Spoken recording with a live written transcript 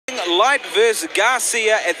Light versus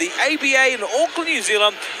Garcia at the ABA in Auckland, New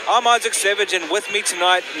Zealand. I'm Isaac Savage, and with me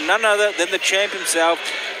tonight, none other than the champ himself,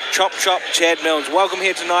 Chop Chad Milnes. Welcome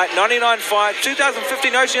here tonight. 99 fight,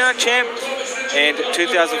 2015 Oceania champ, and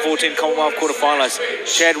 2014 Commonwealth quarterfinalist.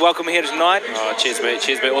 Chad, welcome here tonight. Oh, cheers, mate.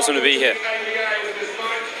 Cheers, mate. Awesome to be here.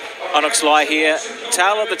 Onyx Lai here,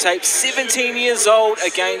 tail of the tape, 17 years old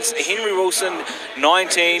against Henry Wilson,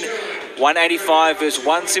 19. 185 versus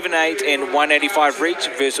 178 and 185 reach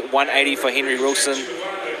versus 180 for Henry Wilson.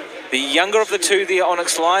 The younger of the two there,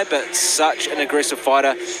 Onyx Lai, but such an aggressive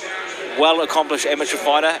fighter. Well-accomplished amateur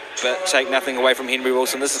fighter, but take nothing away from Henry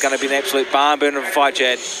Wilson. This is going to be an absolute barn burner of a fight,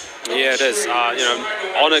 Chad. Yeah, it is.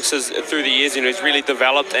 Onyx has, through the years, he's really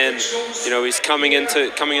developed, and he's coming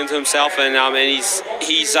into himself, and he's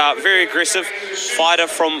very aggressive fighter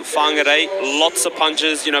from Whangarei. Lots of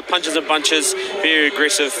punches, punches and bunches, very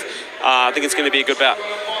aggressive. I think it's going to be a good bout.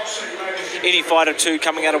 Any fighter too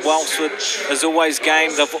coming out of Wellsford is always game.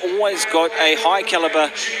 They've always got a high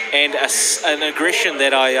caliber and an aggression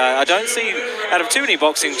that I don't see out of too many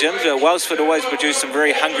boxing gyms. Wellsford always produce some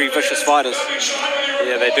very hungry, vicious fighters.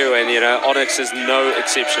 Yeah, they do, and Onyx is no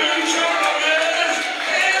exception.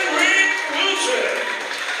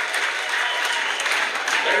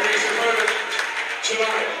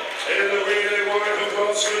 Tonight, in the relay wide of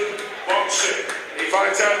Wellsford boxing. He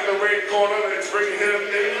fights out in the red corner. Let's bring him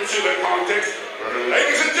into the context.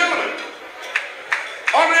 Ladies and gentlemen,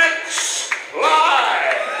 Onyx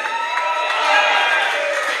Lai.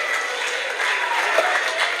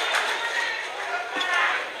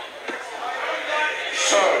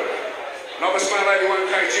 So, novice male 81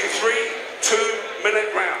 kg, 3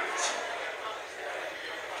 2-minute rounds.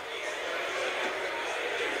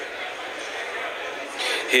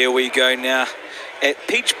 Here we go now. At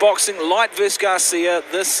Peach Boxing, Light versus Garcia,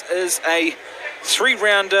 this is a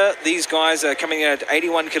 3-rounder. These guys are coming in at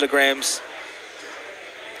 81 kilograms.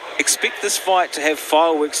 Expect this fight to have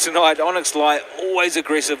fireworks tonight. Onyx Lai, always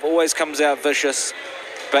aggressive, always comes out vicious.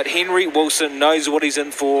 But Henry Wilson knows what he's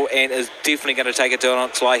in for and is definitely going to take it to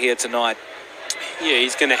Onyx Lai here tonight. Yeah,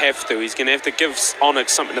 he's going to have to. He's going to have to give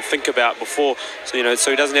Onyx something to think about before, so he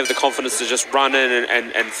doesn't have the confidence to just run in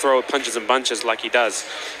and throw punches and bunches like he does.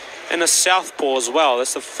 And a southpaw as well.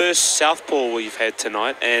 That's the first southpaw we've had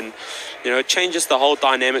tonight, and it changes the whole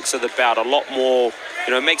dynamics of the bout a lot more.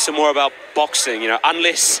 It makes it more about boxing.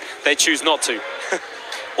 Unless they choose not to.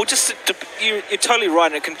 Well, you're totally right,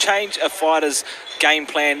 and it can change a fighter's game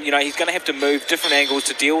plan. He's going to have to move different angles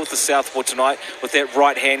to deal with the southpaw tonight, with that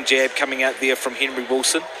right hand jab coming out there from Henry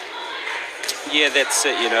Wilson. Yeah, that's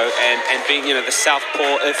it. And being the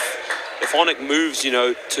southpaw, if Onyx moves,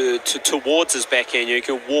 towards his backhand, you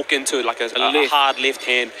can walk into it like a hard left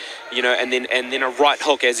hand, and then a right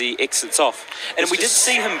hook as he exits off. And we did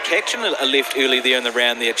see him catching a left early there in the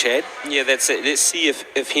round there, Chad. Yeah, that's it. Let's see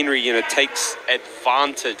if Henry, takes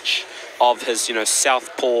advantage of his,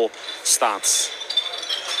 southpaw stance.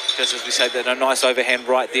 Just as we say, that a nice overhand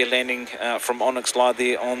right there landing from Onyx Lai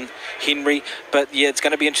there on Henry. But yeah, it's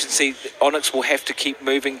going to be interesting to see. Onyx will have to keep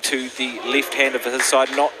moving to the left hand of his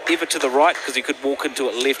side, not ever to the right, because he could walk into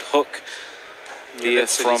a left hook. Yeah,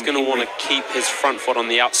 he's going to want to keep his front foot on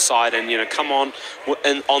the outside and come on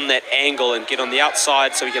that angle and get on the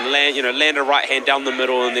outside so he can land a right hand down the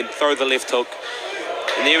middle and then throw the left hook.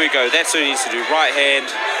 And there we go. That's what he needs to do. Right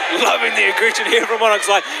hand. Loving the aggression here from Onyx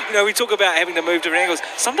Lai. We talk about having to move different angles.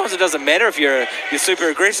 Sometimes it doesn't matter if you're super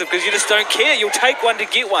aggressive, because you just don't care. You'll take one to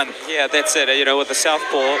get one. Yeah, that's it. With the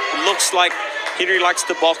southpaw, looks like Henry likes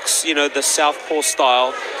to box, the southpaw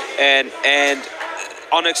style, and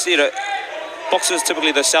Onyx, boxers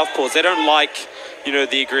typically the southpaws. They don't like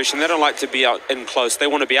the aggression. They don't like to be out in close. They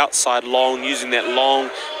want to be outside long, using that long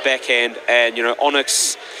backhand, and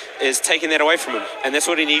Onyx is taking that away from him, and that's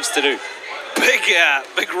what he needs to do.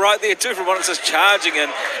 Big right there too from Onyx, is charging.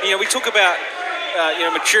 And we talk about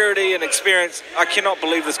maturity and experience. I cannot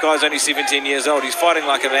believe this guy's only 17 years old. He's fighting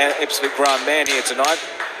like an absolute grown man here tonight.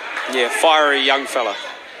 Yeah, fiery young fella.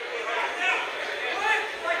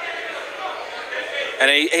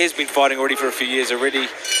 And he has been fighting already for a few years already.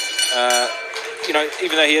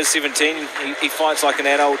 Even though he is 17, he fights like an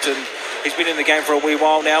adult, and he's been in the game for a wee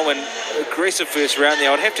while now. And aggressive first round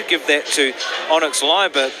there. I'd have to give that to Onyx Lai,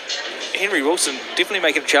 but Henry Wilson definitely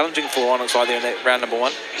making it challenging for Onyx Lai there in that round number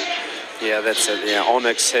one. Yeah, that's it. Yeah,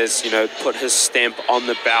 Onyx has, put his stamp on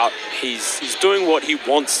the bout. He's doing what he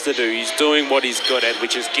wants to do. He's doing what he's good at,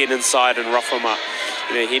 which is get inside and rough him up.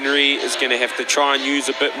 Henry is going to have to try and use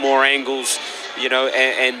a bit more angles,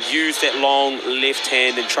 and use that long left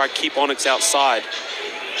hand and try to keep Onyx outside.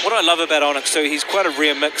 What I love about Onyx too, he's quite a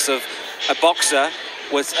rare mix of a boxer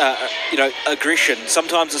with, you know, aggression.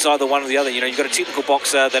 Sometimes it's either one or the other. You know, you've got a technical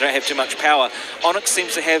boxer, they don't have too much power. Onyx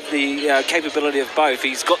seems to have the capability of both.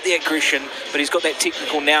 He's got the aggression, but he's got that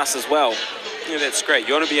technical nous as well. Yeah, that's great.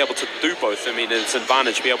 You want to be able to do both. I mean, it's an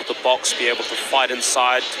advantage to be able to box, be able to fight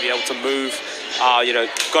inside, to be able to move. You know,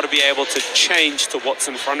 got to be able to change to what's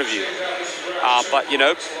in front of you. But, you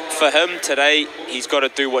know, for him today, he's got to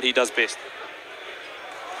do what he does best.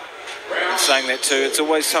 I'm saying that too. It's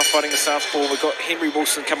always tough fighting a southpaw. We've got Henry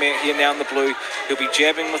Wilson coming out here now in the blue. He'll be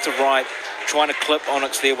jabbing with the right, trying to clip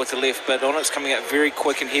Onyx there with the left, but Onyx coming out very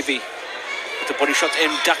quick and heavy with the body shots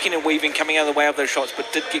and ducking and weaving, coming out of the way of those shots, but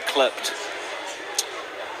did get clipped.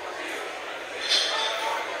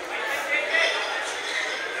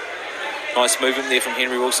 Nice movement there from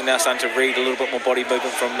Henry Wilson. Now starting to read a little bit more body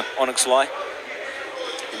movement from Onyx Lai.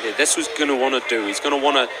 Yeah, that's what he's going to want to do. He's going to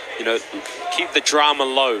want to, you know, keep the drama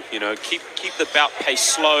low, you know, keep the bout pace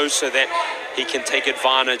slow so that he can take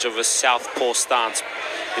advantage of a southpaw stance.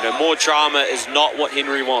 You know, more drama is not what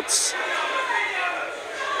Henry wants.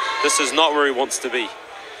 This is not where he wants to be.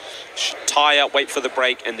 Tie up, wait for the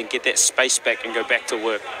break, and then get that space back and go back to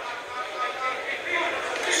work.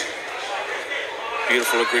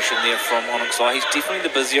 Beautiful aggression there from Onyx Lai. He's definitely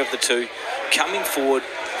the busier of the two, coming forward,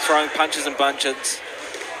 throwing punches and bunches.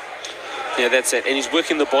 Yeah, that's it. And he's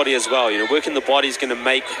working the body as well. You know, working the body is going to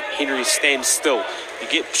make Henry stand still. You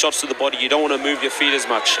get shots to the body, you don't want to move your feet as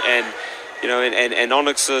much. And, you know, and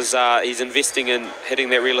Onyx is, he's investing in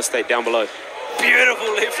hitting that real estate down below.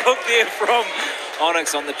 Beautiful left hook there from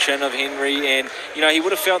Onyx on the chin of Henry. And, you know, he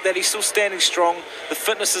would have felt that. He's still standing strong. The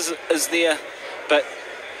fitness is there. But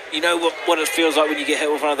you know what it feels like when you get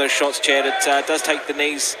hit with one of those shots, Chad. It does take the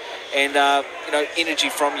knees and, you know, energy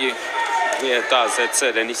from you. Yeah, it does. That's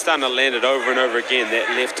it. And he's starting to land it over and over again, that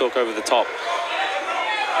left hook over the top.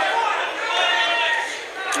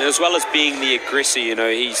 And as well as being the aggressor, you know,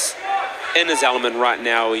 he's in his element right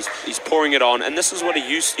now. He's pouring it on, and this is what he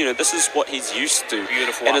used. You know, this is what he's used to.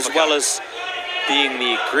 Beautiful. And as well as being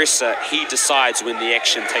the aggressor, he decides when the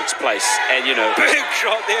action takes place. And you know, big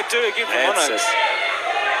shot there too again from Onyx.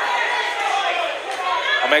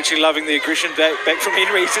 I'm actually loving the aggression back from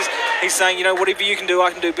Henry. He's saying, you know, whatever you can do,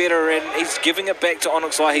 I can do better, and he's giving it back to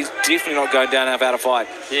Onyx Lai. He's definitely not going down without a fight.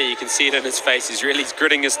 Yeah, you can see it in his face. He's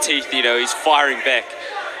gritting his teeth, you know, he's firing back.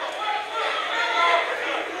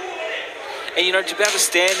 And, you know, to be able to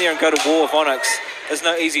stand there and go to war with Onyx is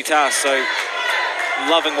no easy task. So,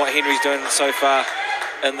 loving what Henry's doing so far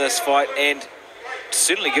in this fight, and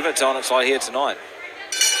certainly give it to Onyx Lai here tonight.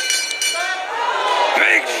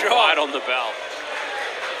 Big shot. Right on the bell.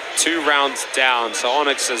 2 rounds down, so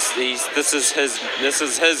Onyx this is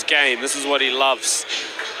his game. This is what he loves.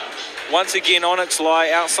 Once again, Onyx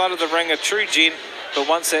Lai outside of the ring, a true gent, but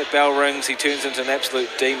once that bell rings, he turns into an absolute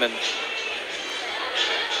demon.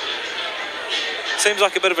 Seems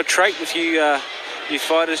like a bit of a trait with you, you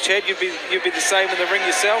fighters, Chad. You'd be the same in the ring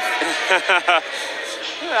yourself.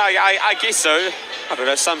 I guess so. I don't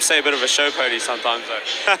know. Some say a bit of a show pony sometimes, though.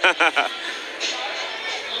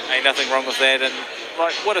 Ain't nothing wrong with that, and.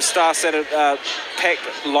 Like, what a star-studded packed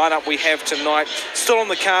lineup we have tonight. Still on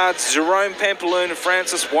the cards, Jerome Pampaloon and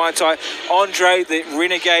Francis Waitai. Andre, the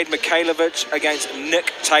Renegade Mikhailovich against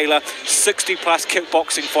Nick Taylor. 60-plus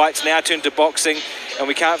kickboxing fights now turned to boxing. And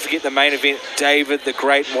we can't forget the main event, David, the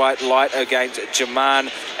Great White Light against Jaman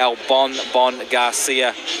El Bon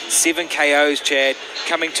Garcia. 7 KOs, Chad,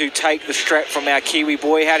 coming to take the strap from our Kiwi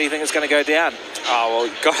boy. How do you think it's going to go down? Oh,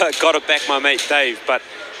 well, got to back my mate Dave, but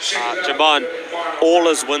Jaman, all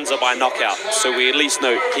his wins are by knockout, so we at least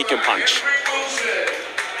know he can punch.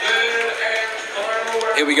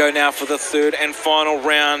 Here we go now for the third and final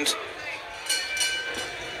round.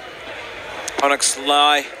 Onyx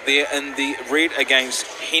Lai there in the red against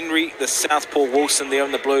Henry, the southpaw Wilson there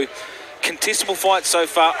in the blue. Contestable fight so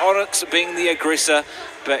far, Onyx being the aggressor,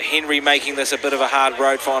 but Henry making this a bit of a hard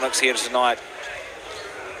road for Onyx here tonight.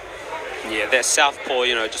 Yeah, that southpaw,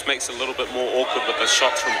 you know, just makes it a little bit more awkward with the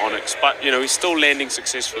shots from Onyx. But, you know, he's still landing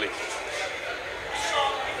successfully.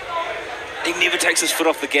 He never takes his foot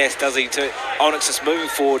off the gas, does he? Onyx is moving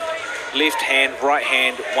forward, left hand, right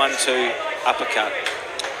hand, 1-2, uppercut.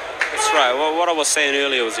 That's right. Well, what I was saying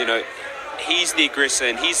earlier was, you know, he's the aggressor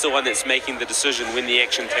and he's the one that's making the decision when the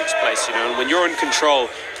action takes place, you know. And when you're in control,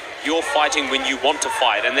 you're fighting when you want to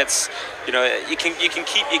fight, and that's, you know, you can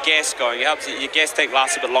keep your gas going. It helps your gas tank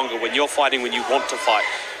lasts a bit longer when you're fighting when you want to fight.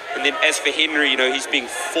 And then as for Henry, you know, he's being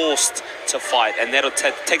forced to fight, and that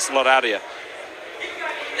takes a lot out of you.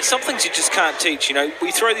 Some things you just can't teach, you know.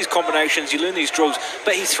 We throw these combinations, you learn these drills,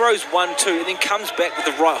 but he throws 1-2 and then comes back with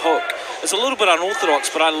the right hook. It's a little bit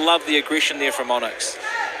unorthodox, but I love the aggression there from Onyx.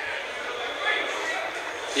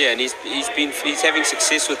 Yeah, and he's having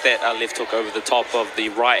success with that left hook over the top of the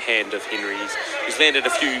right hand of Henry. He's landed a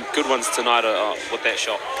few good ones tonight with that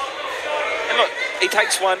shot. And look, he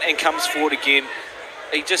takes one and comes forward again.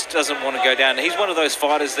 He just doesn't want to go down. He's one of those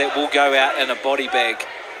fighters that will go out in a body bag.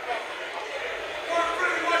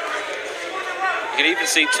 You can even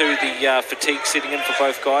see too the fatigue setting in for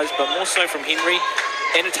both guys, but more so from Henry.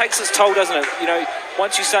 And it takes its toll, doesn't it? You know,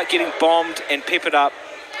 once you start getting bombed and peppered up,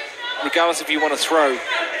 regardless if you want to throw,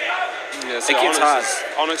 yeah, so it gets hard.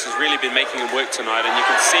 Onyx has really been making him work tonight, and you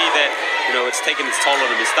can see that, you know, it's taken its toll on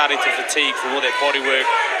him. He's starting to fatigue from all that body work,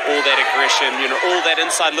 all that aggression, you know, all that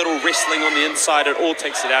inside little wrestling on the inside. It all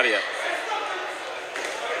takes it out of you.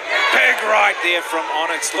 Big right there from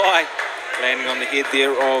Onyx Lai, landing on the head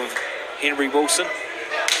there of Henry Wilson.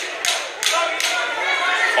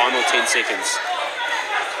 Final 10 seconds.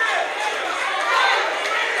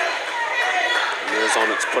 There's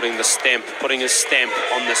Onyx putting his stamp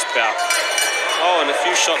on this bout. Oh, and a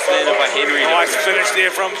few shots landed by Henry. Nice finish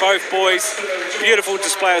there from both boys. Beautiful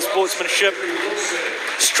display of sportsmanship.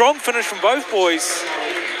 Strong finish from both boys.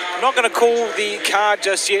 Not going to call the card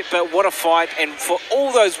just yet, but what a fight. And for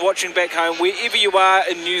all those watching back home, wherever you are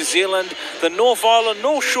in New Zealand, the North Island,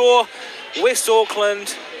 North Shore, West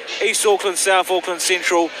Auckland, East Auckland, South Auckland,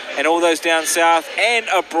 Central, and all those down south and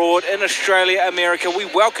abroad in Australia, America, we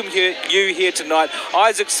welcome you here tonight.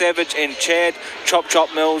 Isaac Savage and Chad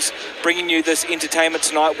Chop Mills bringing you this entertainment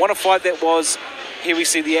tonight. What a fight that was. Here we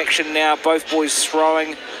see the action now. Both boys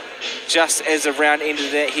throwing just as the round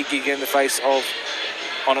ended, that head kick in the face of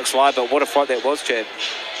Onyx Lai. But what a fight that was, Chad.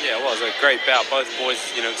 Yeah, it was a great bout. Both boys,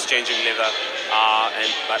 you know, exchanging leather,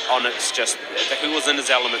 but Onyx just, who was in his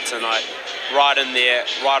element tonight, right in there,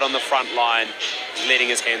 right on the front line, letting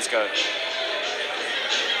his hands go.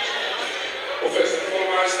 Well, first and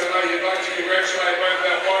foremost, I know you'd like to congratulate both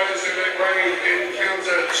our fighters in that great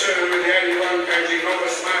encounter too in the 81 kg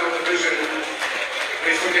novice male division.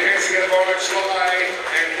 Please put your hands together for Onyx Lai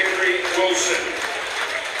and Henry Wilson.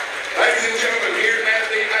 Ladies and gentlemen, here at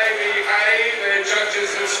the ABA, the judges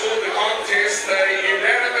have scored the contest a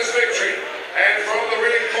unanimous victory. And from the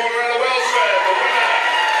ring corner of the Wellsford, the winner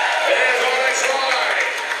is Onyx Lai.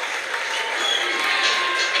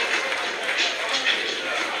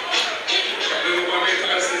 Little one here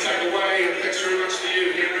to take away, and thanks very much to you,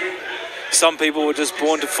 Henry. Some people were just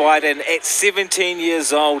born to fight, and at 17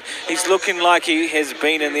 years old, he's looking like he has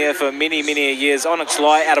been in there for many, many years. Onyx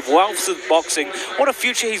Lai out of Wellsford Boxing. What a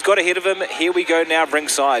future he's got ahead of him. Here we go now,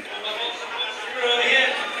 ringside.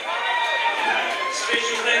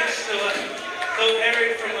 Special thanks to Phil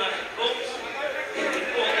Harry from Books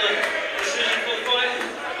for the decision for the fight.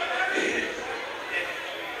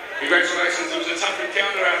 Congratulations, it was a tough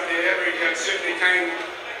encounter out there. Henry certainly came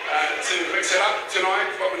to mix it up tonight.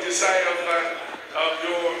 What would you say of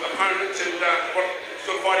your opponent and what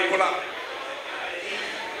sort of fight he put up?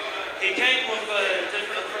 He came with a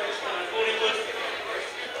different approach than I thought he would.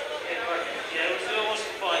 Yeah, it was an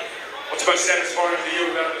awesome fight. What's most satisfying for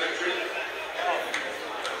you about the victory?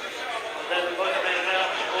 That we both made it out,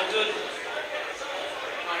 all good.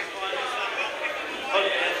 Nice fight.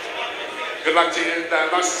 Good luck to you, and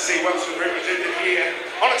nice to see Wellsford represented here.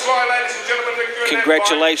 Onyx Lai, ladies and gentlemen, victory in that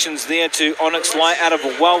Congratulations there to Onyx Lai out of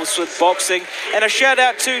Wellsford Boxing. And a shout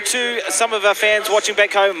out to some of our fans watching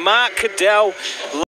back home, Mark Cadell.